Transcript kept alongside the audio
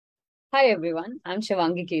Hi everyone, I'm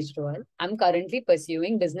Shivangi Kejriwal. I'm currently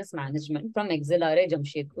pursuing business management from XLRI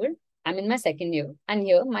Jamshedpur. I'm in my second year, and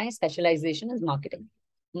here my specialization is marketing.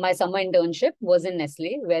 My summer internship was in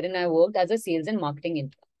Nestle, wherein I worked as a sales and marketing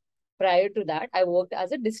intern. Prior to that, I worked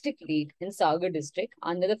as a district lead in Sagar district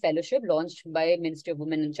under the fellowship launched by Ministry of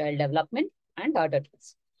Women and Child Development and Tata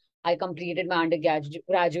Trust. I completed my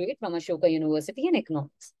undergraduate from Ashoka University in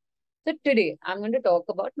economics. So today I'm going to talk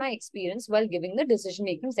about my experience while giving the decision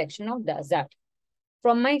making section of the XAT.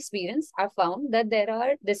 From my experience, I found that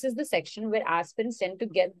this is the section where aspirants tend to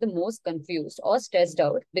get the most confused or stressed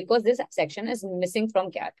out because this section is missing from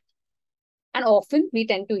CAT. And often we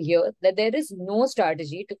tend to hear that there is no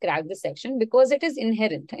strategy to crack the section because it is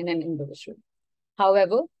inherent in an individual.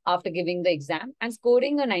 However, after giving the exam and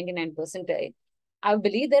scoring a 99 percentile, I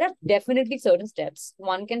believe there are definitely certain steps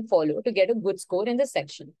one can follow to get a good score in this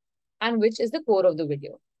section, and which is the core of the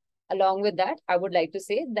video. Along with that, I would like to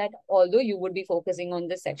say that although you would be focusing on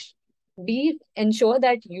this section, be ensure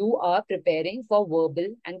that you are preparing for verbal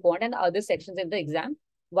and quant and other sections in the exam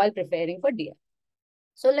while preparing for DM.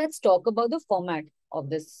 So let's talk about the format of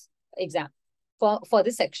this exam for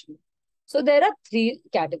this section. So there are three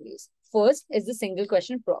categories. First is the single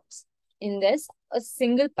question prompts. In this, a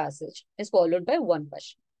single passage is followed by one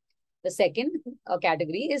question. The second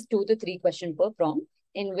category is 2 to 3 questions per prompt,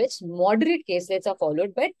 in which moderate caselets are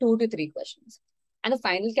followed by 2 to 3 questions. And the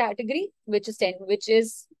final category, which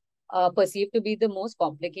is perceived to be the most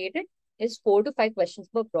complicated, is 4 to 5 questions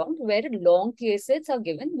per prompt, where long caselets are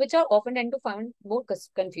given, which are often tend to find more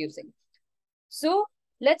confusing. So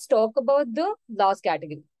let's talk about the last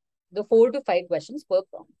category, the 4 to 5 questions per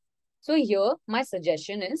prompt. So here, my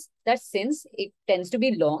suggestion is that since it tends to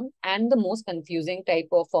be long and the most confusing type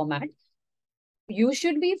of format, you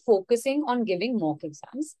should be focusing on giving mock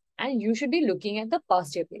exams and you should be looking at the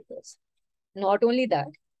past year papers. Not only that,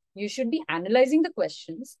 you should be analyzing the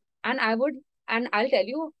questions, and I'll tell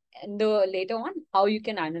you in the later on how you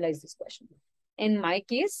can analyze this question. In my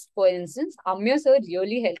case, for instance, Amiya sir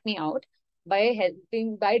really helped me out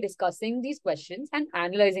by discussing these questions and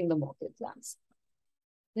analyzing the mock exams.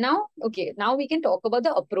 Now we can talk about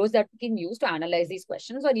the approach that we can use to analyze these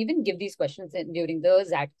questions or even give these questions during the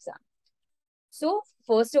XAT exam. So,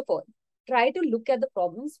 first of all, try to look at the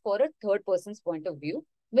problems for a third person's point of view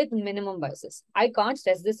with minimum biases. I can't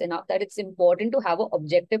stress this enough that it's important to have an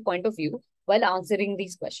objective point of view while answering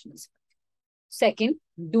these questions. Second,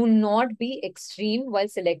 do not be extreme while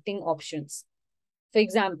selecting options. For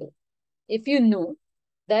example, if you know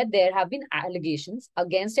that there have been allegations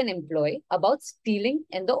against an employee about stealing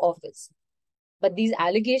in the office, but these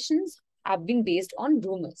allegations have been based on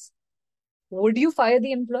rumors, would you fire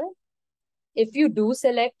the employee? If you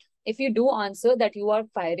do answer that you are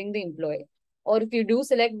firing the employee, or if you do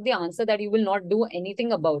select the answer that you will not do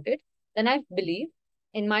anything about it, then I believe,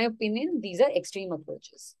 in my opinion, these are extreme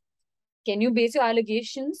approaches. Can you base your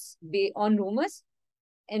allegations on rumors?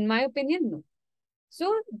 In my opinion, no.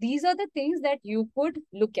 So these are the things that you could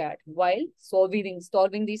look at while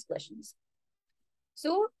solving these questions.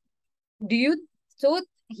 So do you so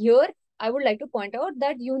here I would like to point out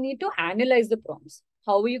that you need to analyze the prompts.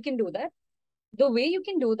 How you can do that? The way you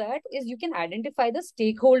can do that is you can identify the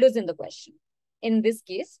stakeholders in the question. In this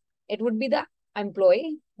case, it would be the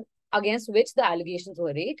employee against which the allegations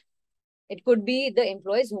were made. It could be the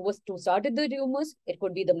employees who started the rumors. It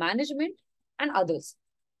could be the management and others.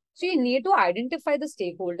 So you need to identify the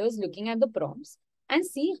stakeholders looking at the prompts and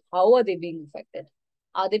see how are they being affected.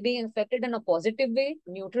 Are they being affected in a positive way,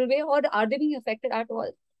 neutral way, or are they being affected at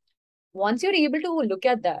all? Once you're able to look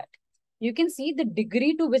at that, you can see the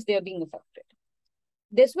degree to which they are being affected.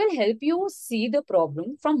 This will help you see the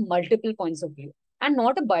problem from multiple points of view and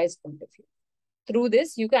not a biased point of view. Through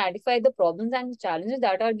this, you can identify the problems and challenges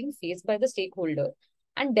that are being faced by the stakeholder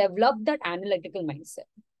and develop that analytical mindset.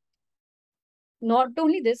 Not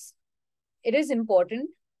only this, it is important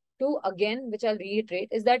to, again, which I'll reiterate,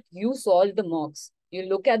 is that you solve the mocks. You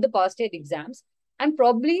look at the past year exams and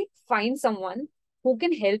probably find someone who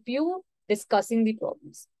can help you discussing the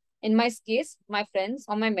problems. In my case, my friends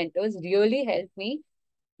or my mentors really helped me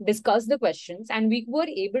discuss the questions, and we were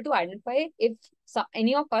able to identify if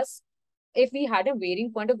any of us, if we had a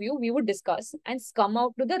varying point of view, we would discuss and come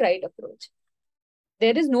out to the right approach.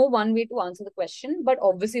 There is no one way to answer the question, but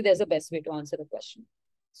obviously there's a best way to answer the question.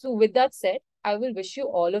 So with that said, I will wish you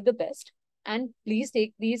all of the best, and please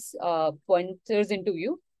take these pointers into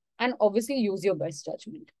view and obviously use your best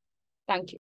judgment. Thank you.